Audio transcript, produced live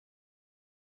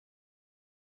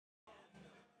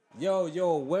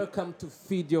Yo, welcome to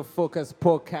Feed Your Focus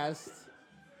podcast.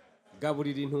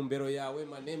 Gaburira intumbero yawe.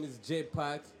 My name is J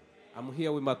Park. I'm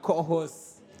here with my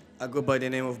co-host. I go by the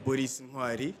name of Boris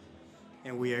Nhwari,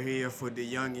 and we are here for the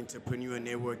Young Entrepreneur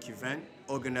Network event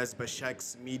organized by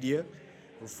Shaks Media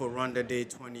for Rwanda Day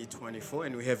 2024,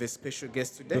 and we have a special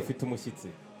guest today. Dufite umushyitsi.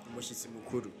 Umushyitsi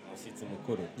mukuru. Umushyitsi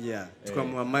mukuru. Yeah.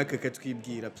 Twamuha mic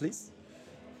akatwibwira, please.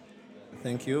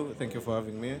 Thank you for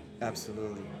having me.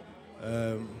 Absolutely.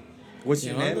 What's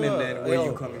your name and then where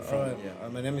you coming from? Yeah.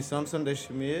 My name is Samson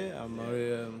Ndayishimiye.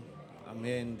 I'm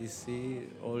here in DC,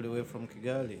 all the way from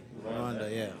Kigali, Rwanda.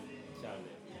 Yeah.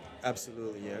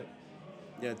 Absolutely, yeah.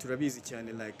 Yeah, turabizi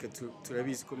cyane like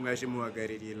turabizi ko mwaje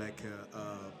muhagarariye like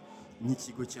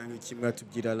n'ikigo cyangwa kimwe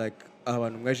atubwira like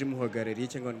abantu mwaje muhagarariye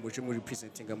cyangwa muje muri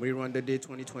presentinga muri Rwanda Day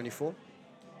 2024.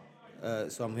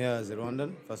 So I'm here as a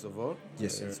Rwandan, first of all.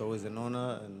 Yes, sir. It's always an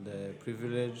honor and a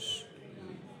privilege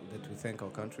that we thank our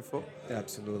country for.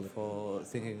 Absolutely. For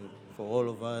thinking, for all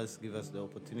of us, give us the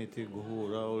opportunity to go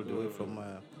all the way from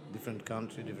different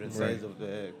country, different sides of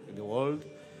the world.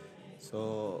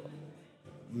 So,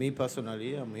 me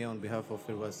personally, I'm here on behalf of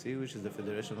FERWASI, which is the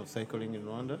Federation of Cycling in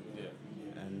Rwanda. Yeah.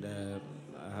 And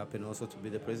I happen also to be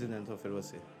the president of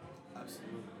FERWASI.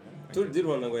 Absolutely. Tour di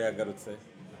Rwanda ngo yagarutse.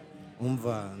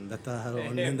 Umva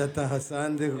ndataha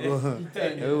sande kuko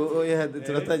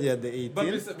turatangira the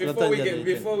 18.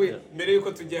 Before we mbere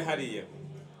yuko tujye hariya.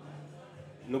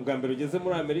 Ni ubwa mbere ugeze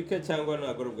muri Amerika cyangwa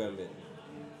ntabwo ari ubwa mbere?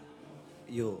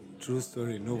 Yo, true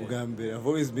story, no ubwa mbere. I've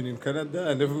always been in Canada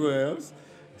and everywhere else.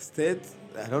 State,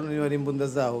 I don't know any imbunda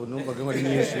zaho, numvaga ari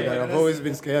nyinshi, but I've always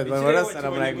been scared. But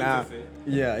I'm like, nah.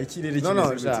 Yeah, ikirere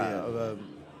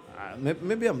No,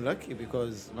 maybe I'm lucky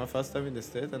because my first time in the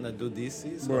state and I do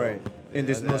DC. So right. And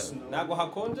there's no Ntabwo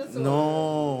hakonje?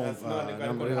 No.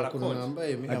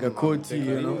 agakoti,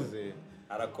 you know.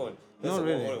 Harakonje. No,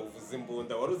 really. Uvuze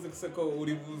imbunda wari uzi ko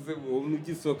uri buze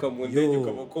ugisoka mu ndege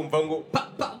ukumva ngo pa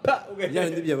bya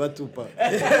bindi by'abatupa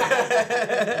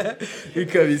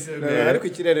bikabise ariko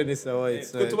ikirere ni sawa.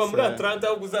 Twe tuba muri Atlanta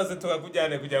ahubwo uzaze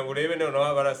tukakujyana kugira ngo urebe none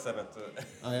wabarasana tu.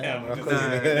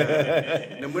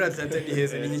 na muri Atlanta ni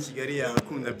heza ni Kigali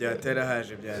yakunda byatera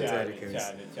haje byatari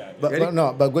kabisa.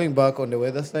 But going back on the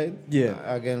weather side,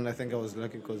 yeah, again I think I was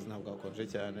lucky because ntabwo akonje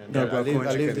cyane. I Ntabwo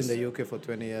lived in the UK for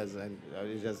 20 years and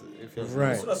it feels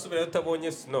right. Urasubira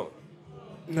utabonye snow.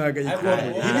 Ntago yikoma.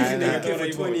 You lived in the UK for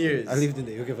 20 years. I lived in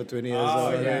the UK for 20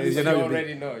 years. You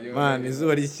already know. Man,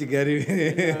 izuba ari Kigali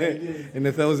in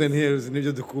 1,000 years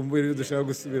nibyo dukumbuye nibyo dushaka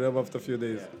gusubira after a few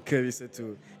days. Kabisa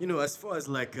too. You know, as far as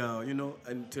like you know,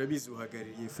 and turabizi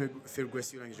uhagarariye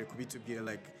Ferguson urangije kubitubwira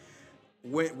like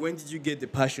when did you get the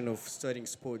passion of studying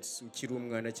sports ukiri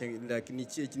umwana cyangwa like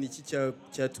niki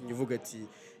cyatumye uvuga ati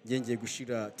ngiye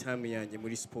gushira time yanjye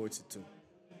muri sports too?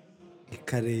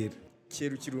 Karere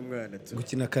Kera ukiri umwana tu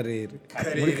gukina karere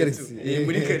muri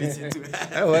karitsiye tu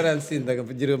waransindaga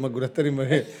mvugira amaguru atari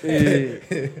mare.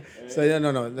 So yeah,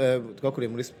 no twakuriye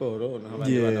muri siporo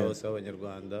n'abandi bana bose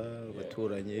b'abanyarwanda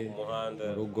baturanye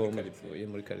mu rugo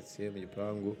muri karitsiye mu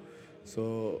gipangu.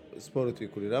 So siporo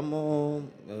tuyikuriramo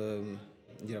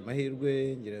ngira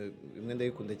amahirwe ngira bimwe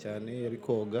ndayikunda cyane yari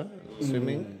koga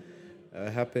swimming. I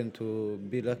happen to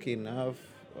be lucky enough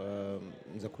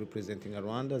nza representing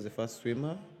Rwanda as the first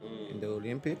swimmer in the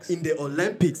Olympics. In the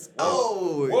Olympics?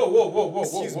 Oh! Whoa.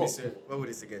 Excuse me, sir. What would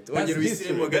it again?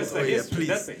 That's a history.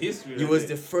 That's a history. He was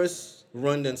the first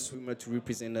Rwandan swimmer to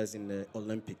represent us in the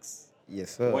Olympics.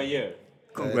 Yes, sir. What year?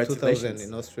 Congratulations. 2000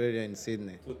 in Australia, in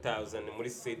Sydney. 2000 muri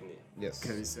Sydney. Yes.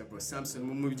 Bro. Samson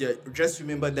Mumubja, just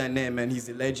remember that name, man. He's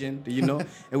a legend, you know.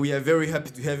 And we are very happy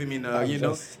to have him in our,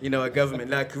 in our government.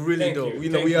 Like really, though,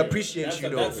 we appreciate you,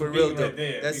 though, for real, though.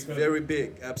 That's very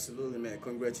big, absolutely, man.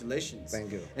 Congratulations.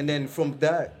 Thank you. And then from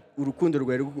that, urukundo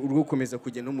rwari rukomeza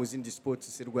kujya no mu zindi sports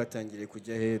se rwatangiriye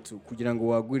kujya hetu kugira ngo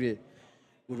wagure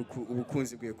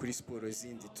ubukunzi bwe kuri sport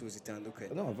zindi tu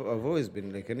zitandukanye. No, I've always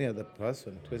been like any other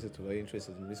person, twisted to be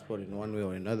interested in this sport in one way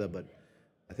or another, but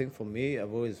I think for me,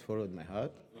 I've always followed my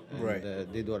heart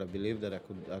and did what I believed that I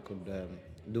could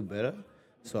do better.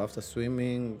 So after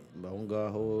swimming,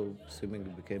 swimming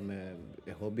became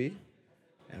a hobby,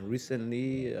 and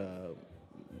recently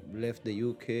left the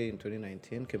UK in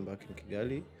 2019, came back in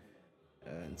Kigali.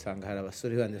 Nsanga hari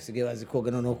abasore bandi basigaye bazi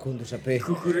koga noneho kundusha pe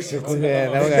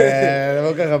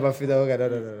nabaga nk'amafida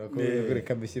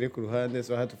reka mbishyire ku ruhande.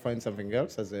 So I had to find something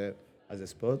else as a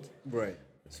sport. Right.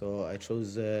 So I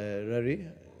chose rally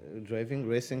driving,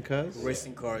 racing cars.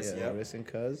 Racing cars, yeah. Racing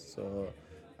cars. So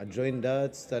I joined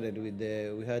that, started with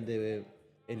we had a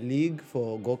league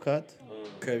for go-kart,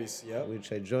 Kabis, yeah.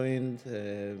 which I joined,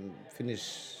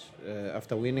 finished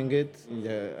after winning it.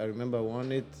 I remember I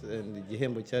won it, and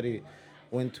Gihembo Chari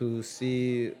went to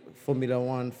see Formula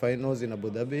One finals in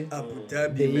Abu Dhabi. Abu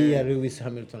Dhabi, The man. year Lewis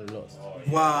Hamilton lost.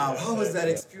 Wow, how was that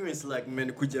experience like,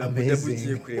 man? Kuja Abu Dhabi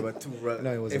Amazing. ugiye kureba tour,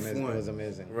 No, it was amazing. F1. It was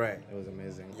amazing. Right. It was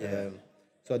amazing. Yeah.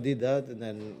 So I did that, and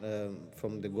then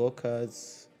from the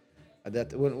go-karts,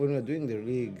 when we were doing the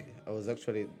league, I was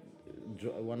actually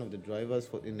one of the drivers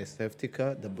in a safety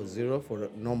car, double zero for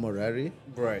normal rally.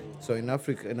 Right. So in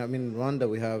Africa, and I mean in Rwanda,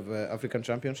 we have African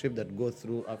Championship that go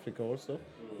through Africa also.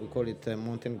 We call it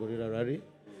Mountain Gorilla Rally.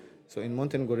 So in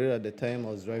Mountain Gorilla at the time,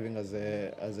 I was driving as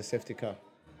a safety car,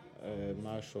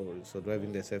 marshal. So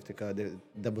driving the safety car, the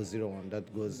 001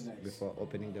 that goes before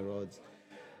opening the roads.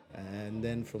 And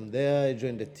then from there, I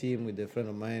joined the team with a friend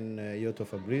of mine, Yoto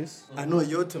Fabrice. I know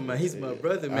Yoto, man. He's my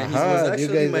brother, man. He Aha, was you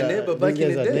actually guys my are- neighbor you back in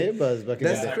guys the are day. neighbors back in the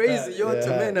That's day. crazy, Yoto,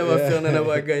 Yeah, man. I'm a fan of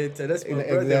Wagaita. That's my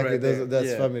brother Exactly, right there. that's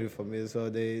Yeah. family for me. So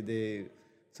they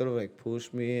sort of like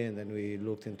pushed me, and then we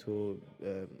looked into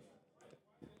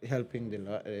helping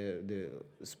the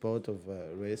sport of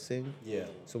racing. Yeah.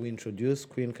 So we introduced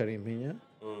Queen Kariminya.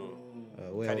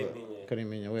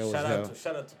 Kariminya, where was her?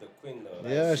 Shout out to the queen though.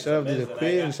 Yeah, shout out to the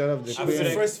queen, shout out to the She was the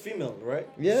queen. first female, right?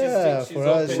 Yeah, for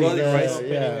us,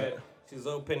 She's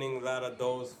opening a lot of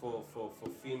doors for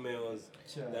females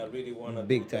that really want to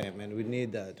big time, and we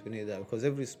need that because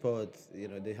every sport,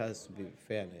 there has to be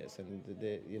fairness, and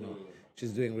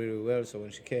she's doing really well. So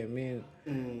when she came in,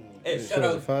 Hey, she shout was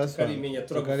out the first to one. Kariminya,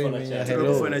 To turagufana Kariminya, cyane.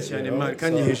 hello. Turagufana cyane, man.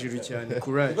 Kandi hejuru cyane.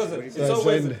 Courage. Because Very it's good.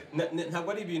 always joined-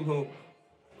 ntabwo ari ibintu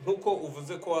nkuko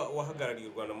uvuze ko wahagarariye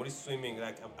u Rwanda muri swimming,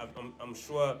 like I'm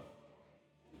sure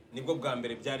nibwo bwa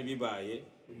mbere byari bibaye,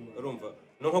 urumva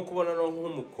no nko kubona no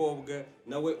nk'umukobwa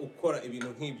nawe ukora ibintu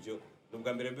nk'ibyo ni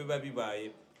ubwa mbere biba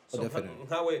bibaye. So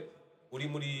nkawe uri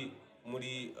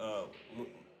muri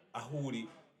ahuri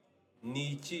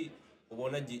ni iki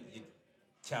ubona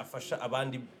cyafasha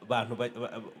abandi bantu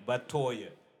batoya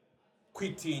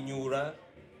kwitinyura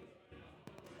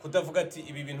kudavuga ati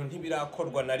ibi bintu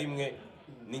ntibirakorwa na rimwe,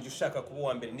 ninjye ushaka kuba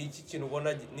uwa mbere? Ni iki kintu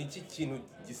ubona, ni iki kintu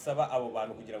gisaba abo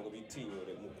bantu kugira ngo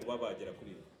bitinyure mu kuba bagera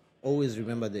kuri ibi? Always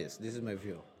remember this is my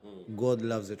view. God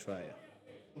loves a trier.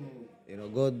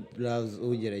 God loves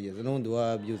ugerageza n'undi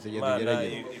wabyutse agenda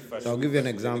ugerageza. So I'll give you an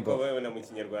example.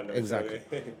 Exactly.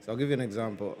 So I'll give you an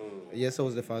example. Yes, I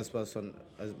was the first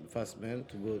man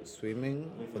to go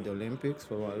swimming for the Olympics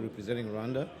for representing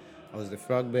Rwanda. I was the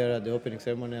flag bearer at the opening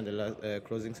ceremony and the last,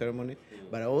 closing ceremony.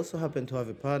 But I also happened to have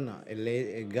a partner,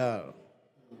 a girl,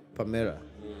 Pamela.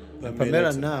 And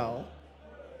Pamela now,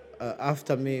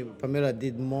 after me, Pamela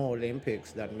did more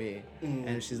Olympics than me.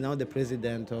 And she's now the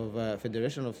president of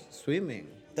Federation of Swimming.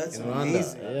 That's in Rwanda.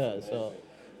 amazing. Yeah, so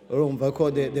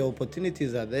the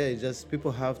opportunities are there. It's just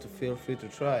people have to feel free to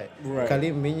try. Right.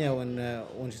 Kalim Minya,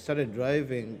 when she started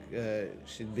driving,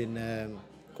 she'd been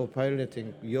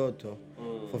co-piloting Yoto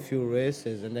for a few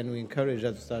races, and then we encouraged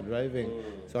her to start driving.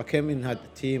 So I came in her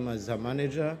team as her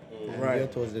manager, and Right.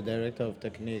 Yoto was the director of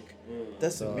technique.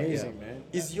 That's So, amazing, yeah. man.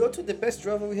 Is Yoto the best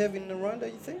driver we have in Rwanda,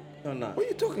 you think? Or not? What are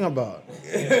you talking about?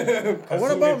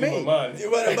 What about me?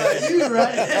 What about you,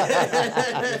 right?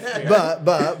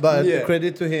 But Yeah.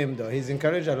 credit to him though. He's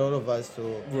encouraged a lot of us to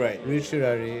Right.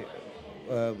 literally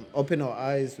open our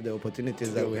eyes to the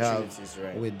opportunities that we have opportunities,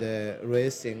 right. with the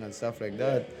racing and stuff like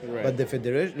that. Right. But the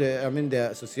federation, the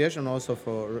association also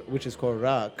which is called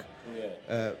RAC.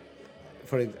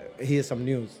 Here's some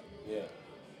news.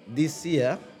 This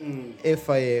year,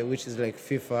 FIA, which is like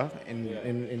FIFA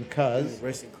in cars,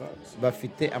 Racing cars.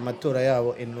 bafite amatora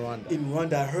yabo in Rwanda. In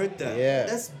Rwanda, I heard that. Yeah.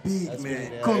 That's big, That's man.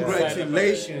 big, yeah.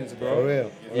 Congratulations, bro. For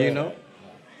real. You know?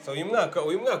 So uyu mwaka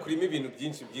urimo ibintu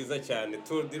byinshi byiza cyane.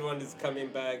 Tour du Rwanda is coming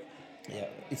back. Yeah,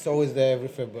 it's always there every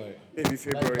February. Every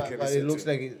February. But it looks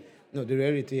like the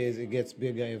reality is it gets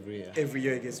bigger every year. every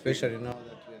year it gets bigger. Especially now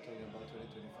that we're talking about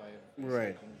 2025.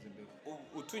 Right.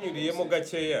 Utunyuriyemo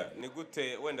gakeya ni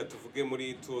gute wenda tuvuge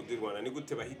muri Tour du Rwanda ni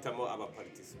gute bahitamo aba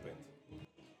participant?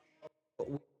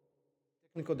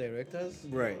 Technical directors.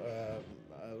 Right.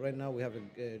 Right now we have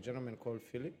a gentleman called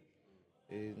Philip.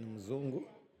 He's Mzungu.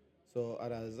 So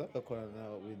araza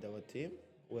akorana with our team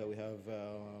where we have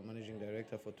managing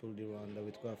director for Tour du Rwanda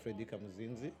witwa Freddy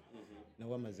Kamuzinzi.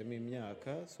 Nawe amazemo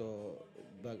imyaka. So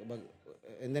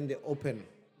and then they open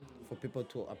for people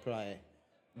to apply.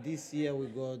 This year we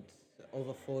got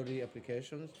over 40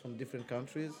 applications from different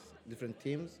countries, different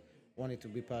teams wanted to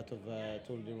be part of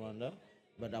Tour du Rwanda,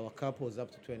 but our cap was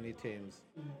up to 20 teams.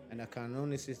 And I can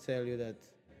honestly tell you that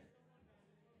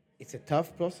it's a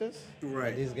tough process. Right.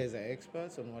 But these guys are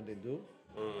experts on what they do.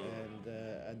 And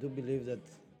I do believe that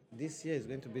this year is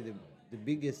going to be the the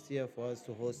biggest year for us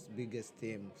to host biggest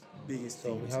teams. Biggest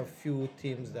So we teams, have few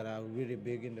teams that are really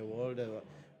big in the world.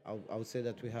 I would say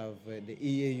that we have the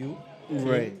EAU team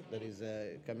Right. that is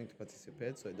coming to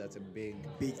participate. So that's a big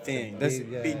thing. That's a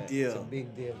big It's a deal.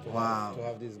 big deal to, Wow. to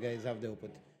have these guys have the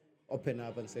open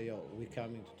up and say, yo, we're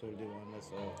coming to Tour de Rwanda.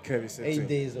 So Kirby said 8 so.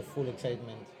 days of full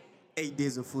excitement. 8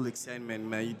 days of full excitement,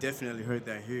 man. You definitely heard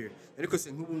that here. Ariko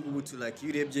se nk'ubu ngubu to like iyo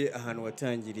urebye ahantu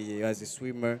watangiriye as a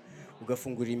swimmer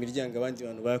ugafungurira imiryango abandi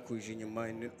bantu bakuje inyuma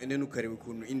and then ukareba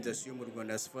ukuntu industry yo mu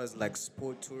Rwanda as far as like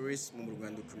sport tourism mu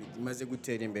Rwanda ukuntu imaze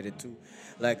gutera imbere too.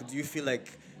 Like do you feel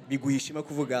like biguhishima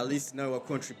kuvuga at least nawe wa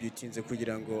contributinze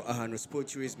kugira ngo ahantu sport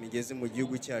tourism igeze mu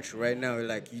gihugu cyacu right now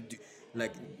like you do,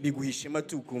 like biguhishima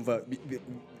tu kumva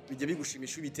bijya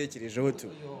bigushimisha ubitekerejeho tu.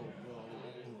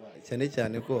 cyane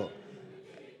cyane ko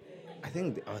I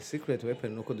think our secret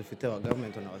weapon nuko dufite our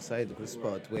government on our side with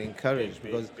sport. We're encouraged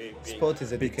because sport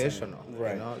is educational,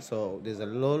 Right. you know. So there's a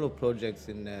lot of projects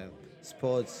in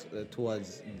sports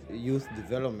towards youth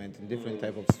development in different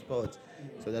type of sports.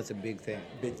 So that's a big thing.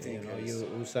 Big thing, You know, yes. you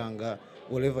usanga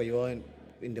wherever you are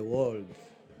in the world,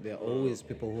 there are always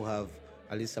people who have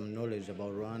at least some knowledge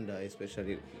about Rwanda,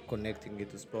 especially connecting it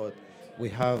to sport. We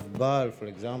have BAL, for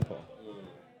example.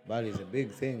 BAL is a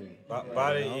big thing.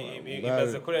 Bari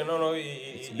imaze kure no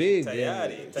It's big.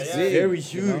 tayari It's tayari. Very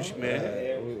huge, man.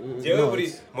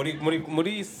 Jewe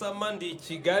muri samandi i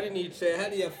Kigali nicaye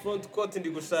hariya front court ndi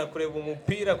gushaka kureba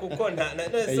umupira kuko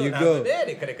There you go.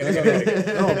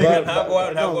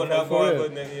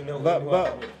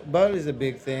 BAL is a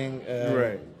big thing.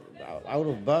 Right. Out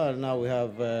of BAL now we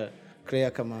have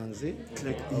Claire Kamanzi.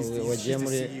 She's the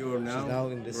CEO now. She's now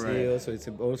in the Right. CEO, so it's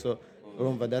also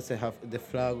urumva that's the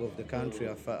flag of the country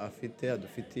afite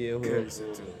adufitiyeho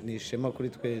ni ishema kuri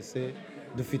twese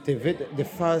dufite the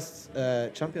first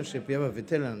championship y'aba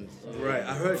veterans Right,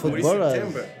 I heard muri footballers.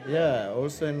 September. Yeah,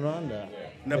 also in Rwanda.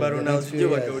 Na Ronaldo few byo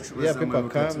years. bakawucuruza Yeah, people are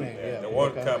amamoto too. coming. Yeah, The people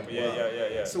World are Cup, coming.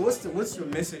 yeah. So what's your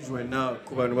message right now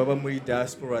ku bantu baba muri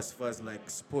diaspora as far as like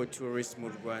sport tourism mu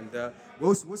Rwanda?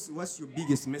 What's your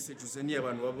biggest message uzaniye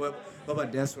abantu baba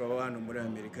diaspora baba hano muri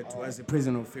America to as the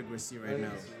president of Federacy right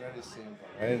now?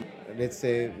 Right? Let's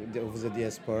say of the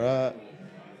diaspora,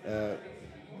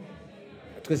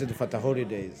 twese dufata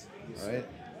holidays, right?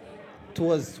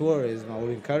 Towards tourism, I would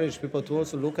encourage people to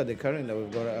also look at the calendar.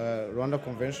 We've got a Rwanda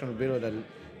Conventional Bureau that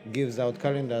gives out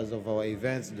calendars of our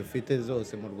events, the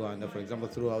zose mu Rwanda, for example,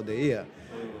 throughout the year.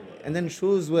 And then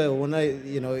choose where when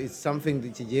it's something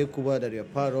that kigiye kuba that you're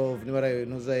part of. Niba ari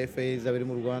nuza FAs abiri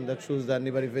mu Rwanda, choose that.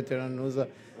 Niba ari veteran nuza,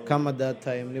 come at that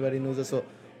time. Niba ari nuza, so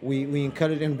we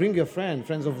encourage and bring your friends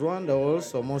of Rwanda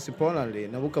also. Most importantly,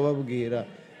 nabuka babwira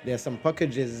there are some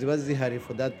packages ziba zihari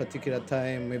for that particular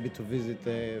time, maybe to visit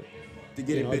To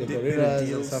get the better gorillas and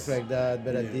deals. stuff like that,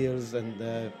 better deals.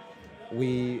 And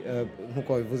we,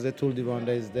 nkuko bivuze, Tour de Rwanda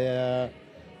is there.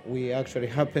 We actually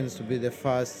happens to be the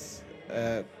first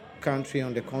country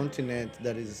on the continent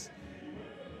that is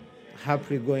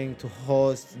happily going to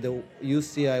host the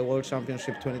UCI World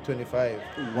Championship 2025.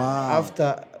 Wow.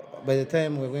 By the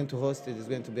time we're going to host it, it's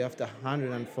going to be after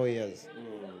 104 years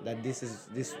that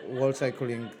this World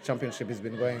Cycling Championship has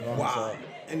been going on. Wow. So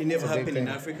And it never it's a big happened in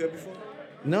thing. Africa before?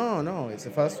 No, it's the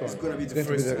first one. It's gonna be the going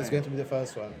first It's time. going to be the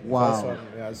first one. Wow. First one,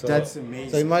 yeah, so, That's amazing.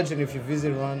 So imagine if you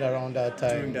visit Rwanda around that time.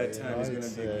 During that time, it's gonna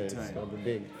be a good It's time. going to be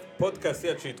big. Podcast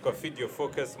yacu yitwa Feed Your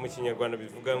Focus mu kinyarwanda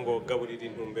bivuga ngo gaburira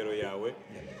intumbero yawe.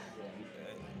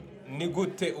 Ni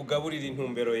gute ugaburira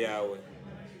intumbero yawe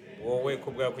wowe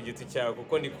ku bwa ku giti cyawe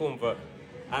kuko ndi kumva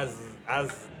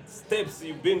as steps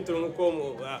you've been through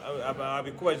nkuko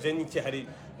abikubaje n'iki hari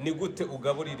ni gute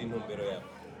ugaburira intumbero yawe.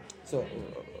 So,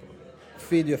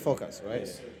 feed your focus, right?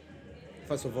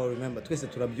 First of all, remember, twese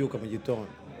turabyuka mu gitondo,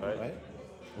 right?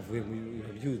 Uvuye mu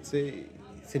urabyutse,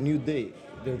 it's a new day.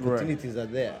 The opportunities are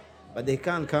there. But they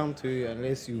can't come to you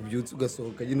unless you byutse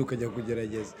ugasohoka nyine ukajya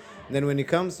kugerageza. Then when it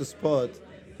comes to sport,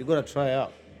 you got to try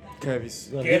out. Kabisa.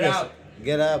 You gotta Get give us- out.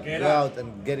 Get up, Get go out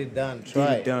and get it done.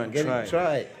 Try it done, try.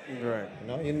 try. Right. You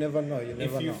know, you never know. You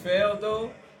never If you know. fail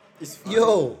though, It's fine.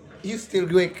 Yo, you still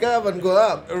wake up and go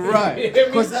up. Right.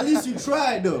 Because at least you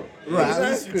tried though. Right, At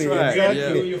least you exactly. tried.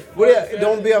 Exactly. You But yeah, fall,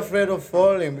 don't be afraid of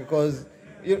falling because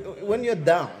when you're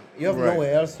down, you have Right.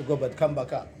 nowhere else to go but come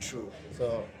back up. True.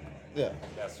 So Yeah.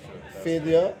 That's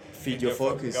true. Feed your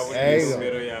focus. There you go.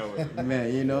 Numero yawe.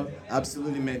 Man, you know,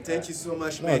 absolutely, man. Thank you so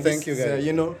much, No, man. thank you, This is, guys.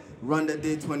 you know, Rwanda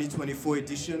Day 2024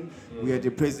 edition. We are the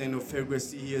president of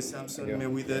Fairgrass here, Samson, Yeah.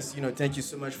 man, with us. You know, thank you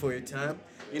so much for your time.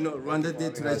 You know, Rwanda Day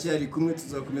turacyari kumwe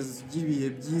tuzakomeza tugire ibihe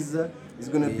byiza. It's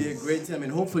gonna be a great time,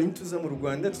 and hopefully nituza mu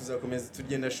Rwanda tuzakomeza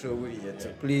tugenda show buriya tu.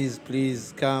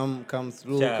 Please come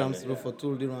through. Cyane, Come through for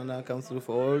Tour de Rwanda. Come through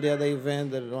for all the other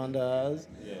events that Rwanda has.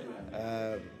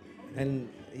 And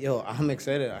yo, I'm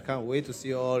excited. I can't wait to see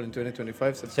you all in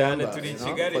 2025 September. Cyane turi i you know,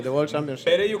 Kigali. for the World Championship.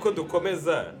 Mbere yuko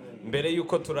dukomeza, mbere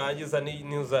yuko turangiza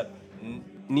niza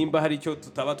nimba hari icyo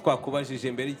tutaba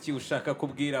twakubajije mbere iki ushaka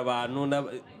kubwira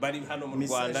abantu bari hano mu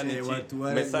Rwanda Message n'iki watu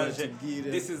message.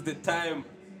 watubwire. This is the time.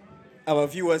 Aba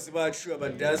viewers bacu, aba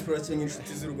diaspora cyangwa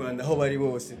inshuti z'u Rwanda aho bari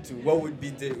bose tu. What would be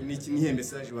the nihe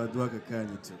message waduha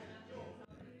akanya tu?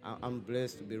 I'm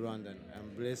blessed to be Rwandan.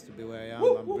 I'm blessed to be where I am.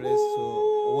 I'm blessed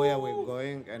to where we're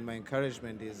going. And my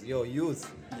encouragement is, yo,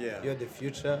 youth, Yeah. you're the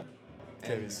future.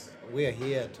 And Yes. we are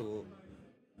here to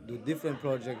do different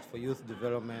projects for youth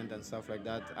development and stuff like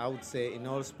that. I would say in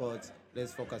all sports,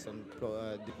 let's focus on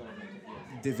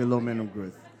Development of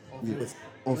growth. Yes.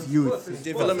 Of youth.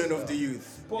 Development of the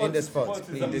youth. In the sports, is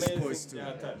please. In the amazing. sports too.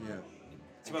 Yeah. Yeah.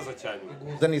 Ikibazo cyane.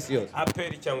 Then it's yours.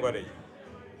 APR cyangwa Rayon.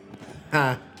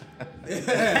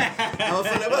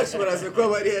 Abafana bacu baraza kuba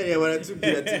bari hariya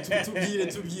baratubwira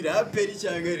ati tubwire aperi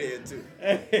cyangwa reto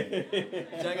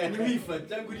cyangwa ntiwifate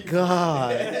cyangwa uri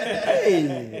God.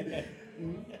 Hey.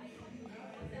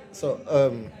 So,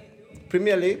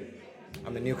 Premier League,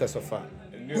 I'm a Newcastle fan.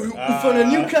 ufana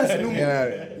Newcastle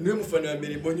Yeah. niwe mufana wa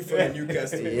mbere mbonye ufana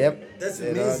Newcastle. Yep. That's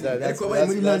You know, amazing. that's- Ariko wabaye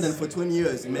muri that's- London for 20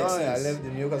 years. It No, makes I sense. lived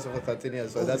in Newcastle for 13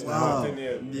 years, so that's my Wow. home.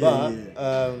 Yeah, But,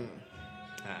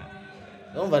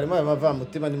 numva harimo aya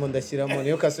mavamutima ndimo ndashyiramo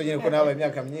Newcastle nyine ko nabaye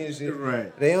imyaka myinshi.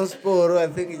 Right. Rayon Sport I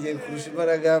think igiye kurusha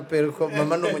imbaraga pero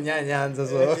mama ni umunyanyanza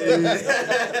so.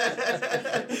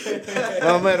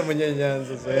 Mama yari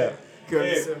umunyanyanza so yeah.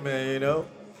 Kabisa, man,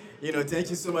 you know, thank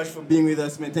you so much for being with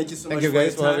us, man. Thank you so Thank much you for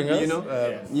guys your for time, having you us.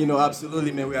 know. You know,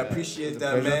 absolutely, man. We appreciate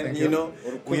that, pleasure, man. thank You you. know,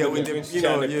 we are with the, you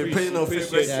know, the president of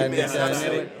Appreciate Fairgrass, it. man. Yeah,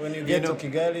 Absolutely. When you get know, to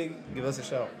Kigali, give us a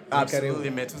shout. absolutely,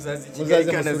 man. Tuzazi Muzaze Kigali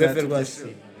musure kana Ferwasi.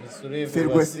 zacu. Musure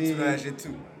Fairgrass Ferwasi. turaje tu.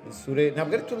 Musure.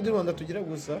 Ntabwo ari Tour du Rwanda tugira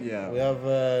gusa. Yeah.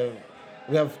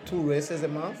 We have 2 races a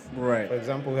month. Right. For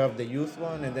example, we have the youth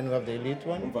one and then we have the elite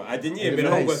one. ajya nyemera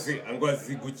Nice. ngo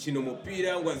azi gukina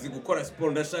umupira ngo azi gukora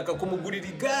siporo ndashaka kumugurira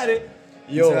igare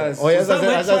Yo, Uzaze. oya Uzaze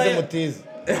azaze try- mutize.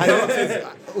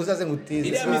 Uzaze mutize.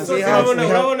 iriya We misozi have- we have-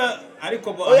 urabona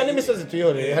ariko Oya n'imisozi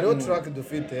tuyore. Hariho track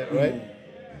dufite, right?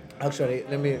 Actually,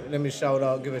 let me give a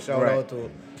shout Right. out to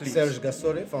Serge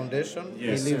Gasore Foundation.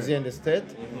 Yes, He lives sir. here in the state.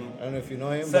 I don't know if you know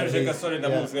him. but Serge he's- Gasore yeah.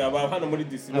 ndamuzi aba hano muri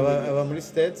DC aba muri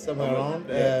states somewhere around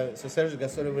Yeah. so Serge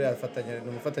Gasore buriya afatanya ni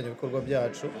umufatanyabikorwa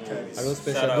byacu hariho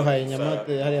space Shout out, yaduhaye shout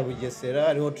Nyamata hariya Bugesera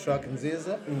hariho track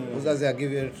nziza uzaze ya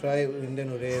give it a try inde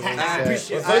nurebe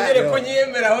uzongere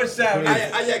kunyemeraho shaka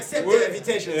I accept the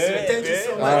invitation, sir. Thank you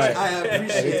so much. Alright. I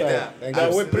appreciate that. Thank we you.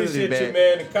 Absolutely, appreciate you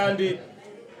man. man kandi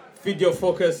feed your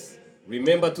focus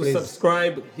remember to Please.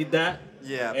 subscribe hit that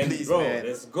Yeah, and please, bro man.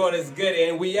 let's get it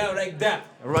and we out like that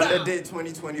Rwanda Day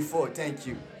 2024. Thank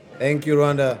you. Thank you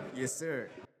Rwanda. Yes, sir.